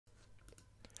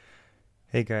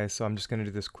Hey guys, so I'm just going to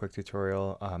do this quick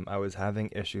tutorial. I was having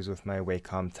issues with my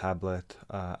Wacom tablet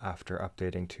after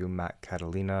updating to Mac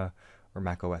Catalina or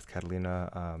Mac OS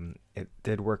Catalina. It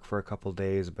did work for a couple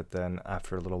days, but then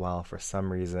after a little while, for some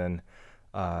reason,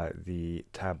 the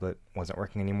tablet wasn't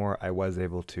working anymore. I was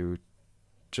able to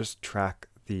just track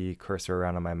the cursor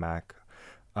around on my Mac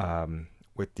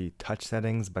with the touch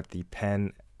settings, but the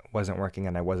pen wasn't working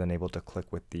and I wasn't able to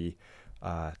click with the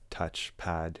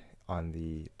touchpad on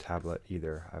the tablet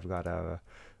either. I've got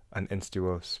an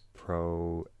Instuos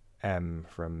Pro M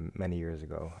from many years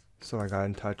ago. So I got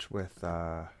in touch with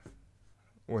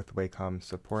Wacom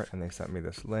Support and they sent me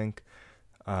this link.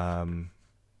 And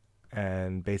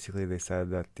basically they said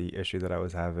that the issue that I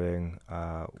was having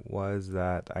was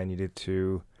that I needed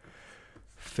to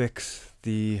fix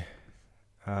the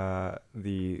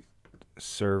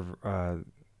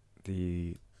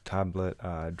tablet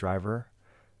driver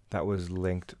that was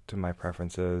linked to my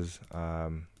preferences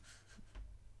and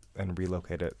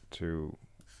relocate it to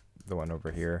the one over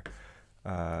here.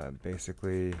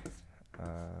 Basically,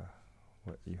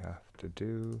 what you have to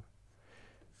do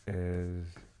is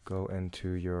go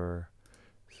into your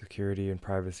security and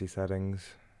privacy settings.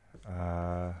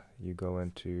 You go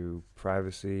into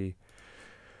privacy.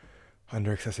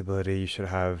 Under accessibility, you should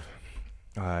have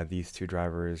these two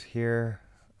drivers here.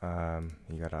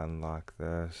 You gotta unlock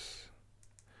this.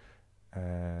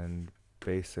 And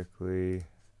basically,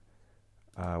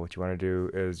 what you want to do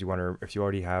is if you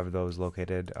already have those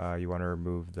located, you want to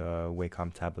remove the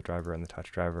Wacom Tablet driver and the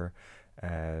touch driver,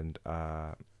 and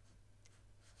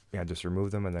yeah, just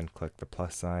remove them and then click the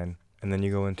plus sign. And then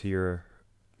you go into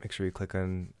make sure you click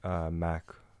on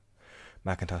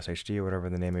Macintosh HD or whatever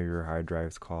the name of your hard drive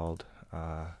is called.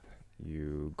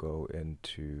 You go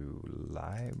into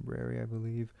library, I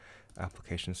believe,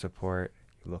 application support.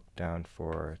 You look down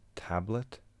for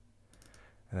tablet,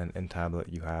 and then in tablet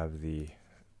you have the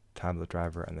tablet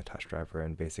driver and the touch driver,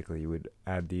 and basically you would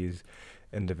add these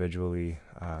individually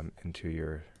into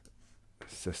your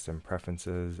system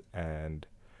preferences, and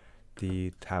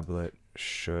the tablet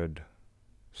should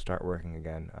start working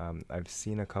again. I've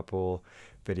seen a couple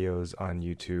videos on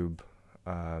YouTube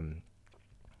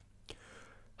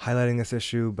highlighting this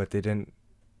issue, but they didn't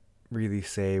really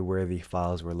say where the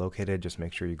files were located. Just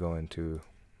make sure you go into,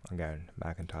 again,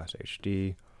 Macintosh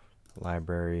HD,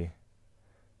 library,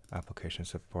 application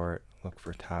support, look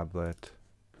for tablet,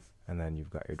 and then you've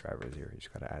got your drivers here. You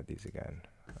just got to add these again.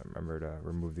 Remember to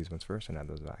remove these ones first and add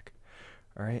those back.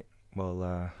 Alright,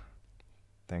 well,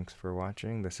 thanks for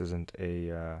watching. This isn't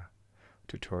a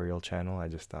tutorial channel. I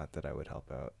just thought that I would help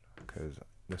out because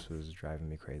this was driving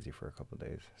me crazy for a couple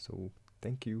days. So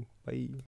thank you. Bye.